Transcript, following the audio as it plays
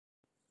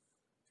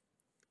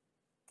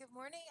Good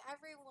morning,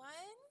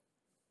 everyone.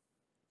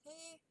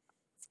 Hey,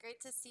 it's great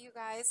to see you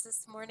guys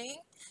this morning.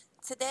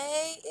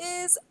 Today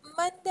is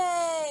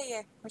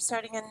Monday. We're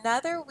starting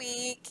another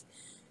week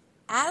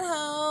at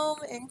home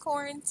in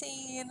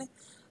quarantine.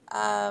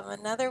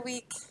 Another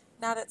week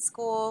not at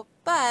school,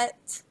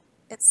 but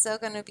it's still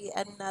going to be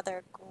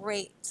another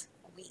great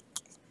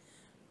week.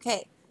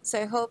 Okay,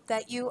 so I hope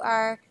that you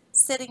are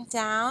sitting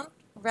down,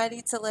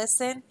 ready to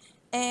listen,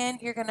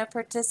 and you're going to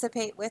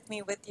participate with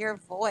me with your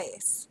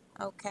voice.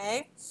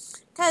 Okay?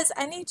 Because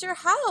I need your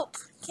help.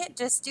 Can't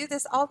just do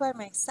this all by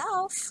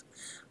myself.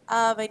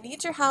 I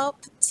need your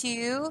help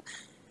to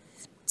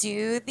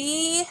do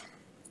the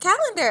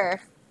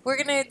calendar. We're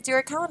going to do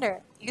our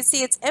calendar. You can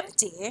see it's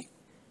empty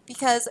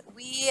because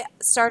we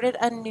started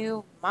a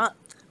new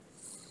month.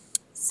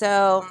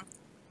 So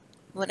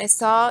when I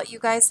saw you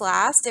guys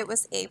last, it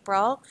was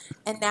April,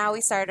 and now we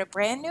started a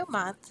brand new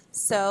month.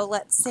 So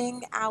let's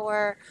sing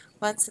our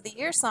months of the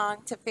year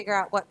song to figure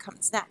out what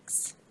comes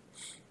next.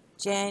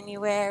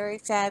 January,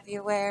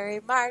 February,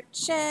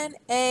 March, and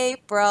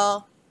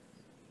April,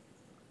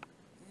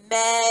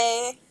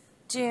 May,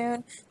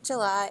 June,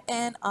 July,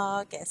 and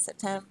August,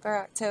 September,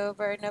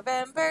 October,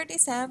 November,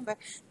 December.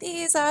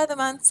 These are the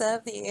months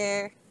of the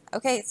year.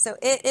 Okay, so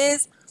it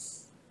is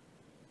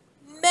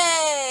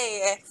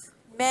May.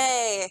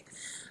 May.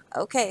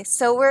 Okay,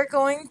 so we're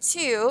going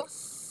to,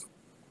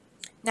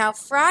 now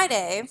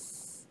Friday,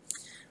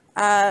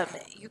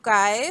 you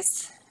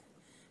guys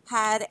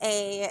had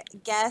a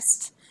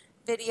guest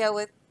video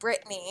with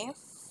Brittany. I'm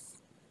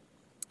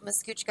going to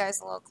scoot you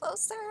guys a little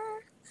closer.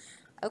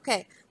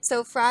 Okay,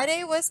 so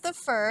Friday was the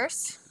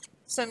first.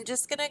 So I'm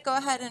just going to go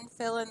ahead and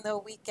fill in the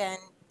weekend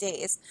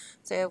days.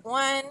 So I have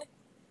 1,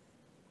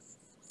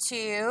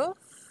 2,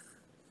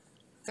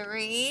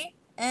 3,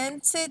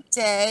 and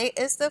today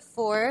is the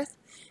 4th.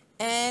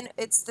 And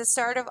it's the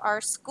start of our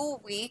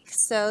school week.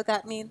 So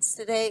that means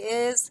today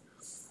is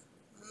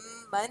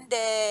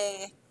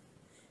Monday.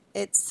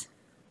 It's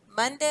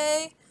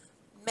Monday,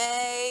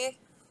 May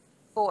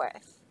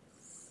 4th.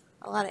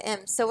 A lot of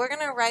M's. So we're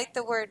going to write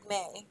the word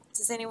May.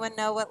 Does anyone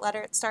know what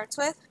letter it starts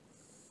with?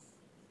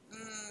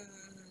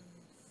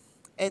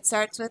 It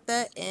starts with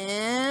the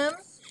M,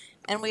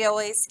 and we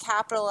always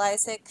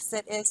capitalize it because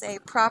it is a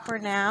proper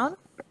noun.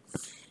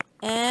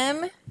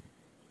 M-A-Y.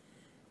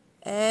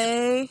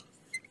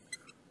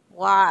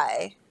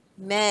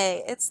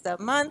 May. It's the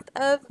month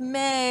of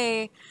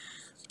May.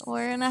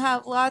 We're going to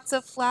have lots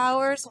of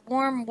flowers.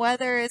 Warm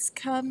weather is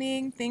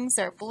coming. Things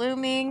are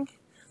blooming.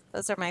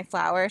 Those are my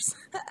flowers.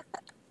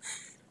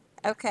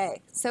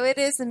 Okay, so it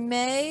is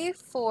May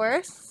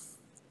 4th.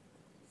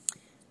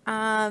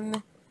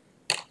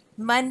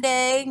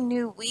 Monday,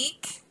 new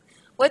week.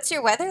 What's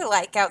your weather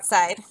like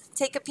outside?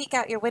 Take a peek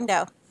out your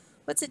window.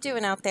 What's it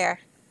doing out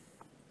there?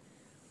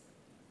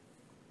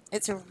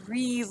 It's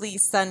really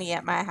sunny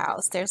at my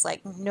house. There's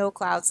like no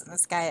clouds in the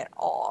sky at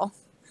all.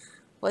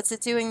 What's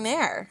it doing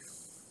there?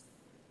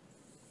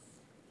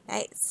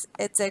 Nice.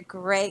 It's a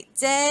great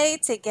day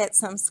to get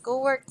some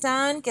schoolwork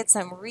done, get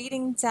some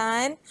reading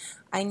done.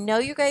 I know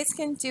you guys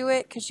can do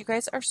it because you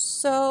guys are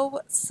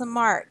so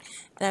smart.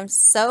 And I'm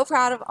so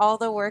proud of all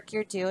the work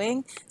you're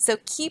doing. So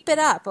keep it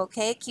up,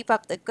 okay? Keep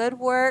up the good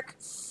work.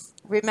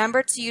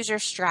 Remember to use your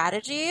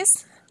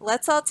strategies.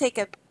 Let's all take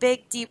a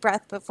big deep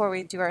breath before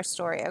we do our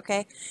story,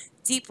 okay?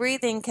 Deep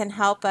breathing can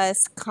help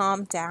us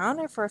calm down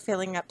if we're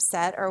feeling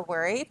upset or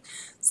worried.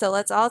 So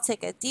let's all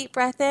take a deep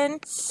breath in.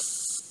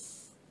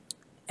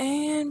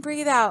 And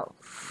breathe out.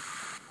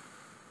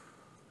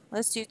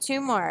 Let's do 2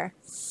 more.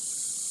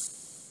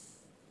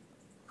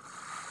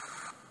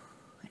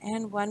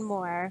 And 1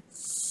 more.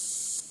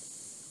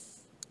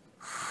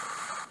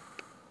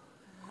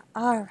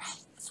 All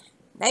right.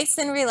 Nice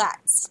and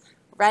relaxed.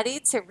 Ready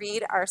to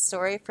read our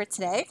story for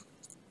today?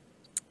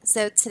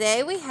 So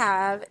today we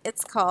have,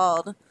 it's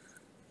called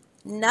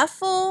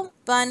Knuffle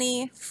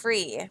Bunny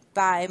Free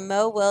by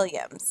Mo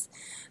Williams.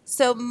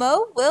 So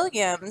Mo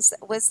Williams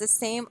was the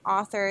same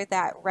author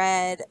that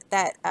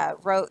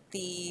wrote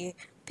the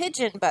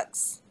pigeon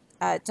books.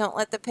 Don't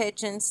Let the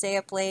Pigeon Stay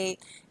Up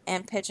Late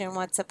and Pigeon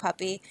Wants a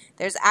Puppy.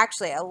 There's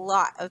actually a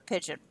lot of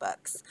pigeon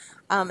books,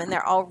 and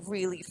they're all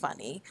really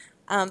funny.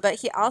 But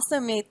he also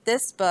made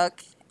this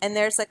book, and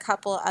there's a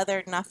couple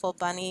other Knuffle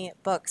Bunny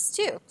books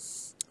too.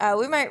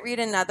 We might read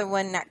another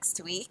one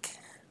next week.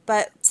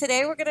 But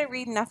today we're going to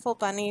read Knuffle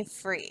Bunny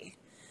Free.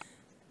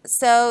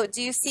 So,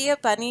 do you see a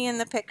bunny in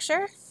the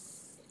picture?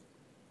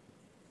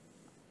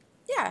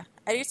 Yeah,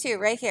 I do too,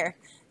 right here.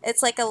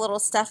 It's like a little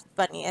stuffed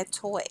bunny, a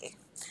toy.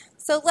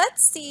 So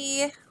let's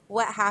see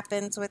what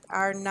happens with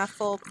our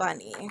Knuffle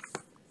Bunny.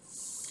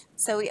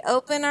 So we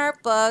open our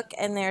book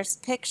and there's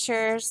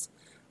pictures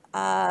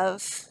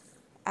of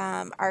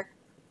our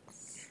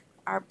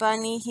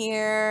bunny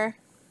here.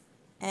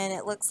 And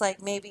it looks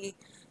like maybe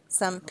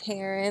some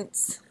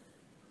parents.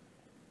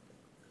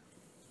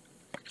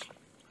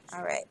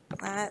 All right,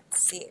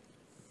 let's see.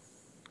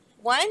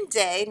 One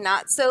day,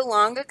 not so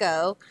long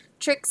ago,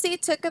 Trixie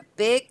took a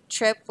big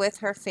trip with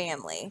her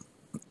family.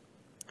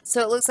 So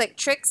it looks like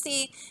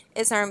Trixie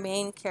is our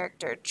main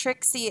character.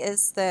 Trixie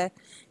is the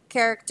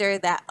character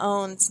that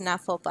owns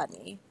Knuffle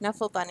Bunny.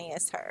 Knuffle Bunny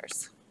is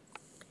hers.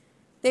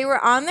 They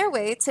were on their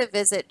way to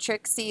visit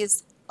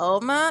Trixie's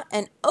Oma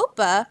and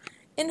Opa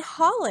in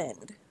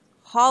Holland.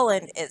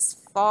 Holland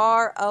is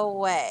far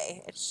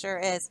away. It sure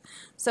is.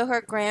 So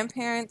her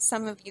grandparents,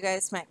 some of you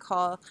guys might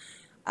call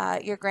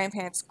your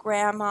grandparents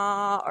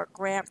grandma or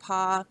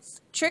grandpa.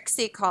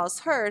 Trixie calls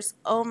hers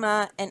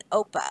Oma and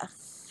Opa.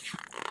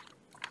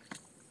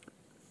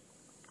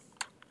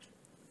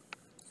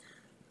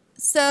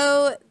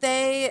 So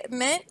that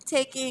meant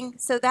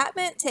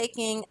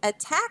taking a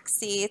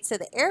taxi to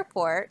the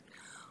airport,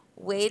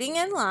 waiting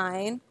in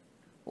line,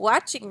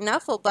 watching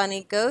Knuffle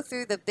Bunny go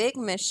through the big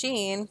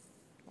machine,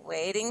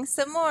 waiting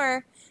some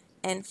more,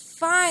 and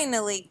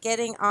finally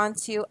getting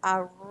onto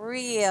a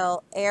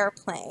real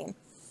airplane.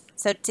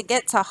 So to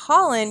get to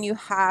Holland, you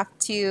have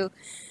to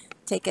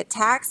take a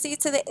taxi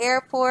to the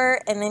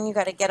airport, and then you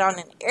got to get on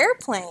an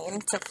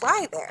airplane to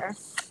fly there.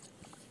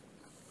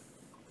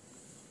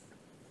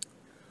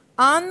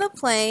 On the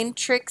plane,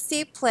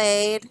 Trixie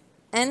played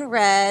and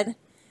read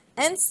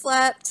and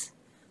slept.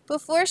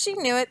 Before she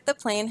knew it, the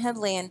plane had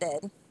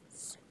landed.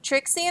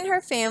 Trixie and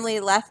her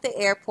family left the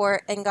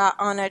airport and got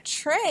on a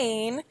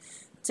train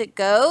to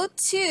go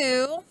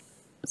to,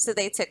 so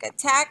they took a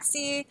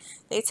taxi,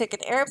 they took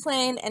an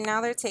airplane, and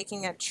now they're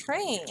taking a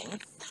train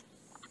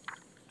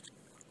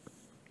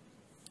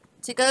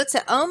to go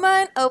to Oma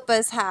and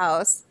Opa's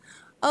house.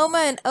 Oma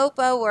and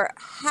Opa were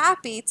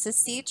happy to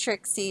see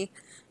Trixie.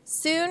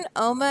 Soon,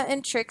 Oma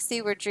and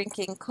Trixie were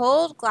drinking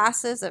cold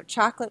glasses of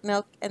chocolate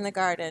milk in the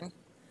garden.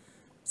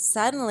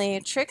 Suddenly,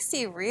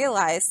 Trixie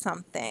realized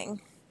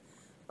something.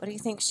 What do you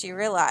think she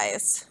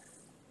realized?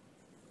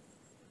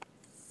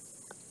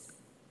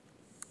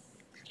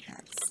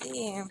 Let's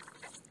see.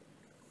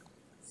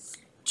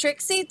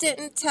 Trixie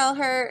didn't tell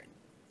her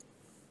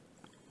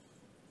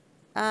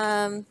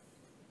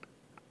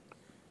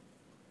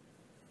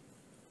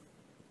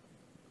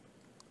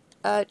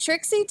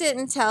Trixie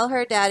didn't tell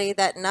her daddy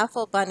that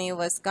Knuffle Bunny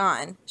was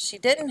gone. She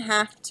didn't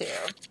have to.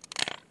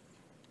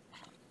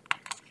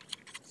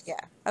 Yeah,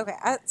 okay.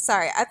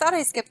 Sorry, I thought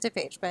I skipped a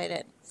page, but I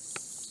didn't.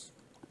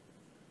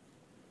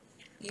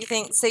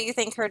 You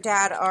think her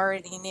dad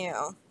already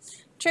knew.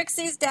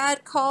 Trixie's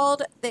dad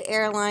called the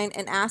airline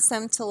and asked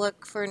them to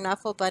look for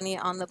Knuffle Bunny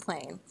on the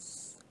plane.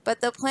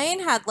 But the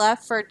plane had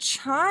left for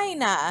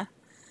China.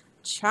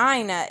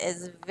 China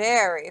is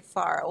very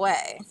far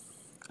away.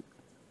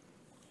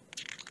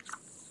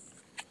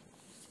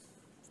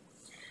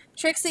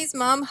 Trixie's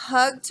mom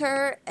hugged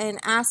her and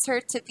asked her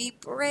to be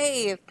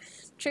brave.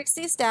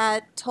 Trixie's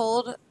dad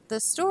told the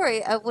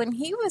story of when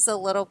he was a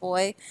little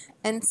boy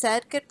and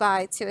said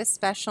goodbye to a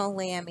special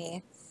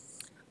lammy.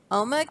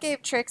 Oma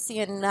gave Trixie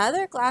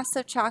another glass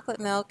of chocolate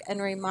milk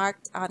and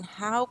remarked on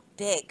how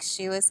big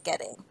she was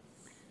getting.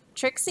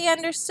 Trixie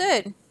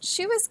understood.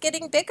 She was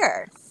getting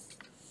bigger.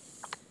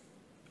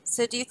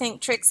 So do you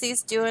think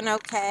Trixie's doing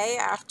okay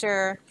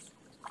after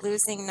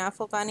losing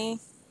Knuffle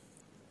Bunny?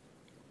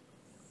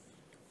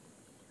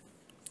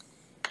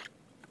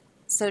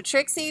 So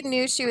Trixie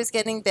knew she was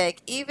getting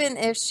big, even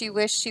if she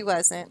wished she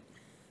wasn't.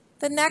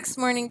 The next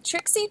morning,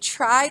 Trixie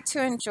tried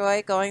to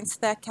enjoy going to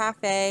the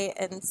cafe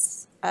and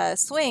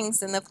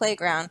swings in the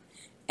playground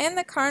and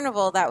the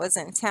carnival that was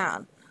in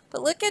town.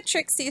 But look at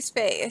Trixie's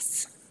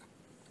face.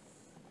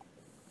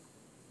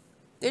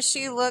 Does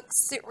she look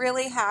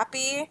really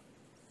happy?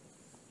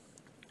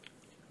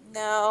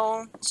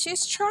 No,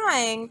 she's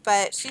trying,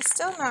 but she's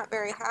still not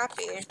very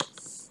happy.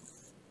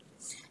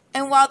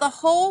 And while the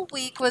whole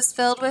week was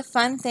filled with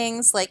fun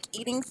things like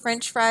eating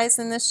French fries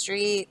in the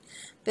street,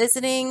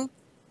 visiting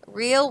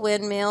real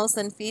windmills,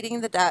 and feeding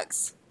the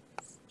ducks,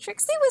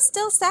 Trixie was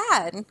still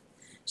sad.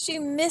 She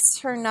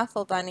missed her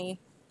Knuffle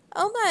Bunny.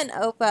 Oma and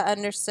Opa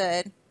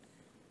understood.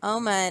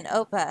 Oma and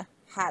Opa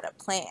had a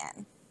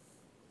plan.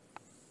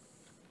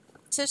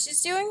 So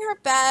she's doing her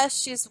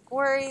best. She's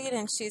worried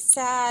and she's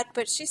sad,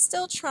 but she's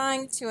still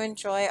trying to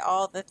enjoy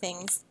all the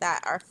things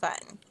that are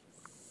fun.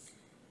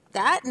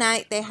 That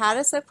night, they had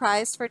a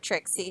surprise for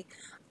Trixie,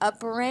 a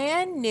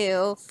brand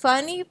new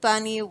Funny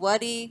Bunny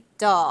Woody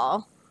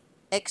doll,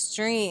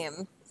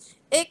 Extreme.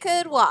 It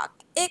could walk,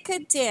 it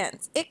could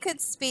dance, it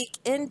could speak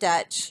in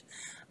Dutch,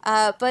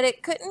 but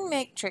it couldn't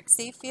make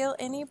Trixie feel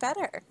any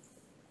better.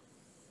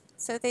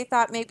 So they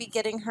thought maybe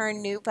getting her a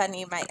new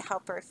bunny might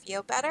help her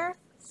feel better,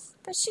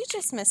 but she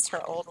just missed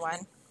her old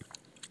one.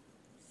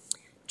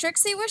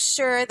 Trixie was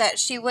sure that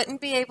she wouldn't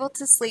be able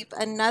to sleep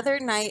another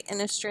night in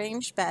a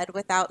strange bed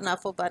without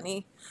Knuffle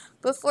Bunny.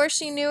 Before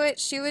she knew it,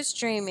 she was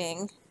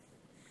dreaming.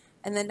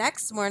 And the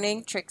next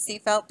morning, Trixie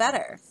felt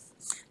better.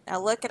 Now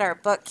look at our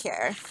book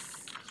here.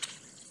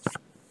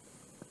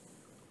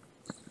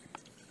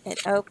 It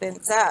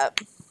opens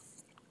up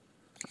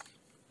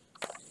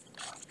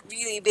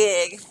really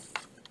big.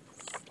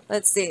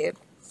 Let's see.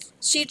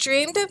 She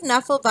dreamed of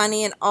Knuffle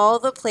Bunny and all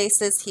the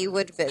places he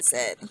would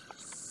visit.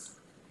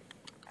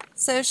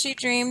 So she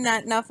dreamed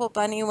that Knuffle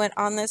Bunny went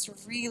on this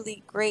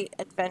really great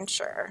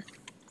adventure.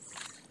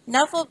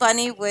 Knuffle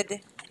Bunny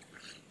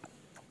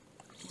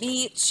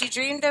she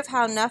dreamed of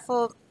how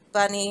Knuffle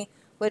Bunny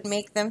would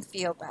make them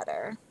feel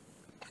better.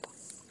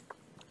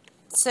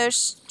 So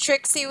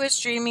Trixie was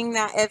dreaming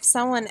that if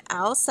someone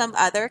else, some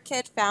other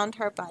kid found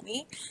her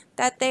bunny,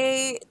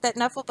 that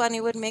Knuffle Bunny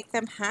would make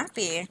them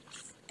happy.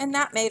 And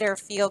that made her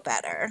feel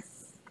better.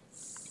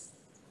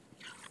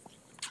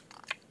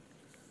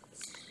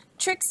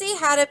 Trixie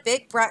had a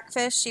big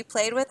breakfast. She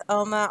played with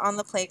Oma on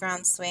the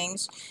playground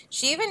swings.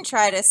 She even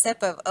tried a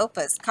sip of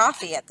Opa's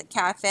coffee at the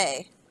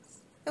cafe.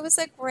 It was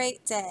a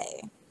great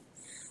day.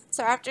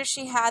 So after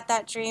she had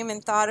that dream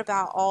and thought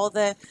about all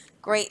the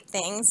great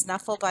things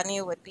Knuffle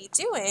Bunny would be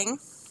doing,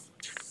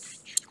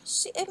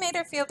 it made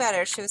her feel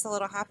better. She was a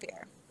little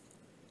happier.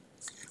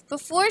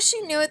 Before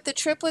she knew it, the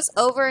trip was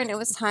over and it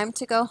was time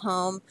to go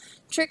home.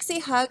 Trixie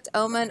hugged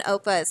Oma and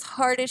Opa as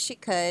hard as she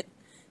could.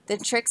 Then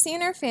Trixie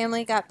and her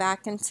family got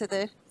back into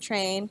the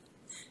train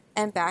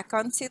and back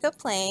onto the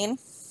plane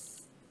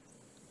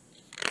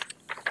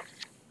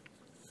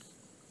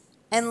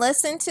and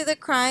listened to the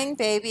crying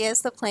baby as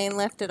the plane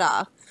lifted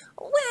off.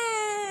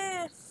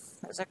 Wah!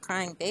 There's a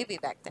crying baby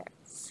back there.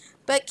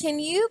 But can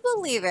you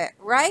believe it?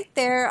 Right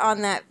there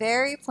on that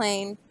very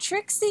plane,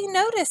 Trixie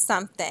noticed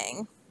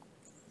something.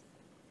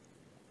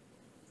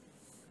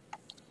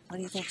 What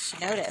do you think she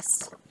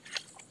noticed?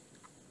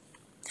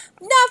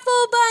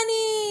 Knuffle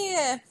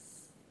Bunny!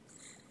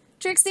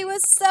 Trixie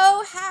was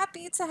so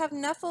happy to have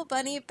Knuffle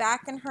Bunny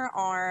back in her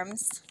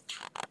arms.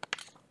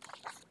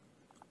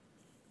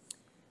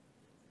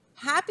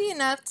 Happy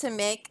enough to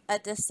make a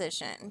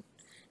decision.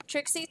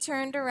 Trixie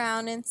turned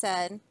around and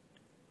said,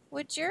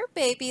 "Would your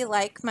baby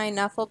like my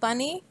Knuffle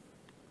Bunny?"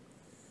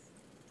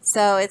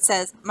 So it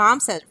says, Mom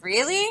said,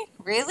 "Really?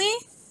 Really?"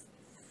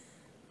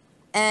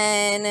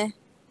 And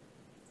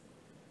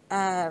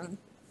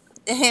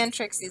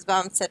Trixie's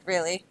mom said,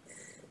 "Really?"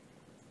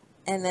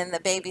 And then the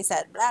baby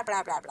said, "Blah,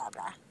 blah, blah, blah,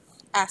 blah."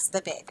 Asked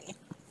the baby.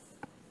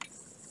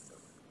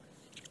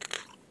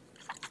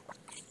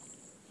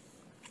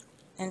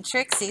 And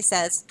Trixie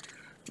says,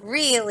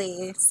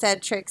 "Really?"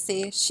 said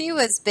Trixie. She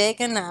was big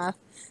enough.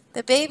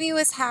 The baby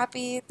was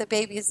happy, the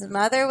baby's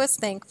mother was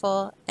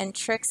thankful, and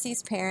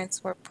Trixie's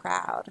parents were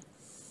proud.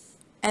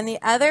 And the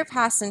other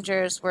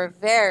passengers were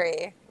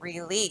very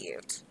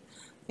relieved.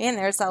 Man,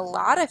 there's a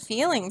lot of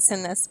feelings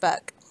in this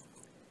book.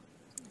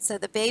 So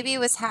the baby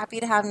was happy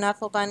to have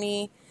Knuffle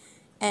Bunny,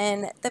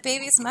 and the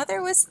baby's mother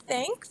was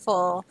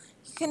thankful.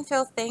 You can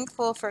feel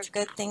thankful for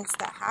good things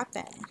that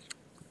happen.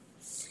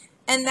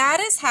 And that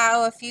is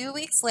how, a few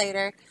weeks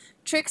later,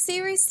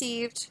 Trixie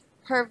received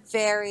her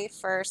very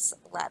first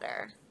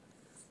letter.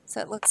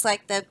 So it looks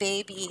like the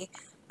baby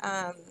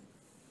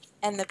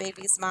and the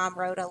baby's mom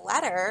wrote a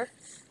letter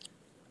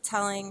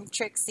telling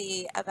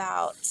Trixie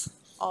about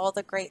all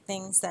the great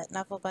things that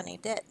Knuffle Bunny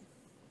did.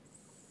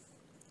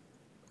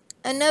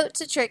 A note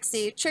to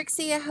Trixie.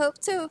 Trixie, I hope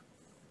to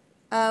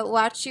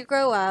watch you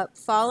grow up,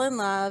 fall in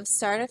love,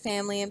 start a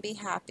family, and be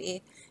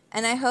happy.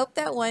 And I hope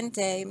that one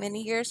day,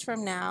 many years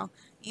from now,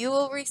 you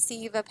will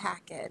receive a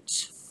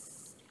package.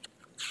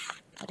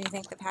 What do you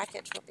think the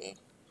package will be?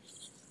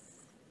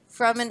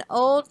 From an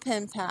old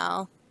pen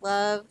pal.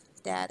 Love,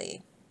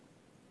 Daddy.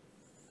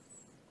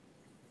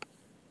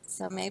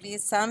 So maybe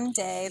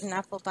someday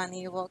Knuffle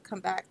Bunny will come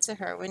back to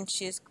her when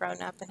she's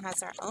grown up and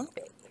has her own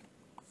baby.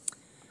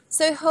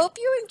 So I hope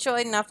you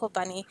enjoyed Knuffle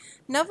Bunny.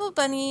 Knuffle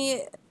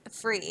Bunny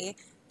Free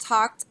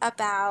talked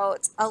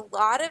about a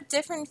lot of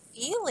different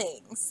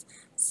feelings.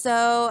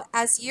 So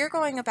as you're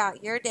going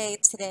about your day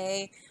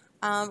today,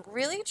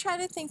 really try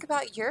to think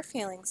about your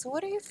feelings.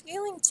 What are you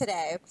feeling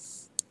today?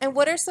 And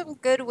what are some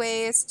good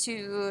ways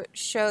to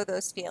show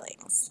those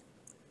feelings?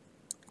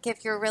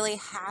 If you're really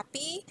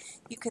happy,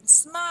 you can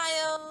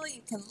smile,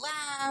 you can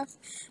laugh,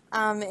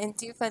 and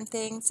do fun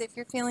things. If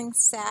you're feeling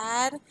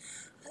sad,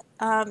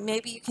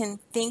 maybe you can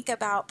think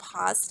about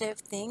positive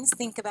things.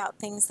 Think about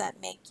things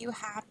that make you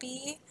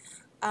happy.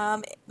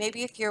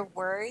 Maybe if you're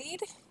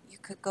worried, you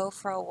could go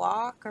for a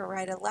walk or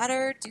write a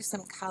letter, do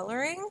some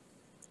coloring.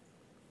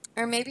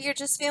 Or maybe you're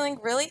just feeling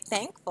really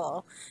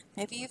thankful.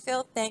 Maybe you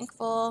feel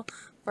thankful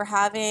for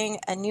having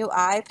a new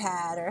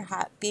iPad, or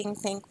being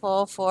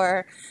thankful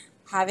for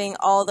having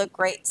all the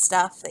great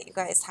stuff that you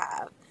guys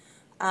have.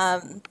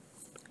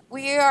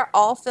 We are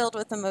all filled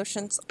with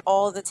emotions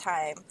all the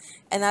time,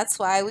 and that's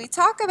why we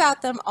talk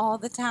about them all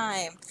the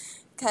time,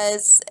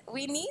 because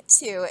we need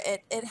to.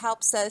 It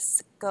helps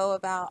us go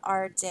about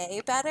our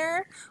day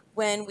better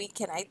when we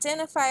can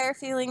identify our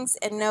feelings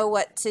and know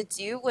what to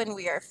do when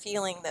we are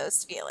feeling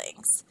those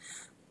feelings.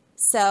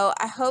 So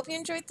I hope you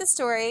enjoyed the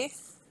story.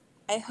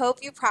 I hope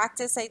you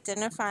practice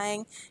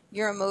identifying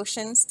your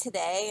emotions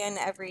today and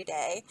every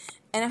day.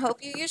 And I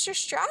hope you use your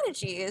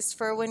strategies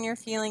for when you're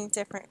feeling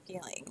different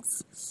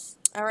feelings.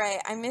 All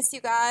right, I miss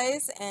you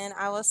guys, and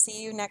I will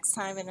see you next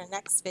time in the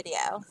next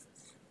video.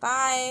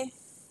 Bye.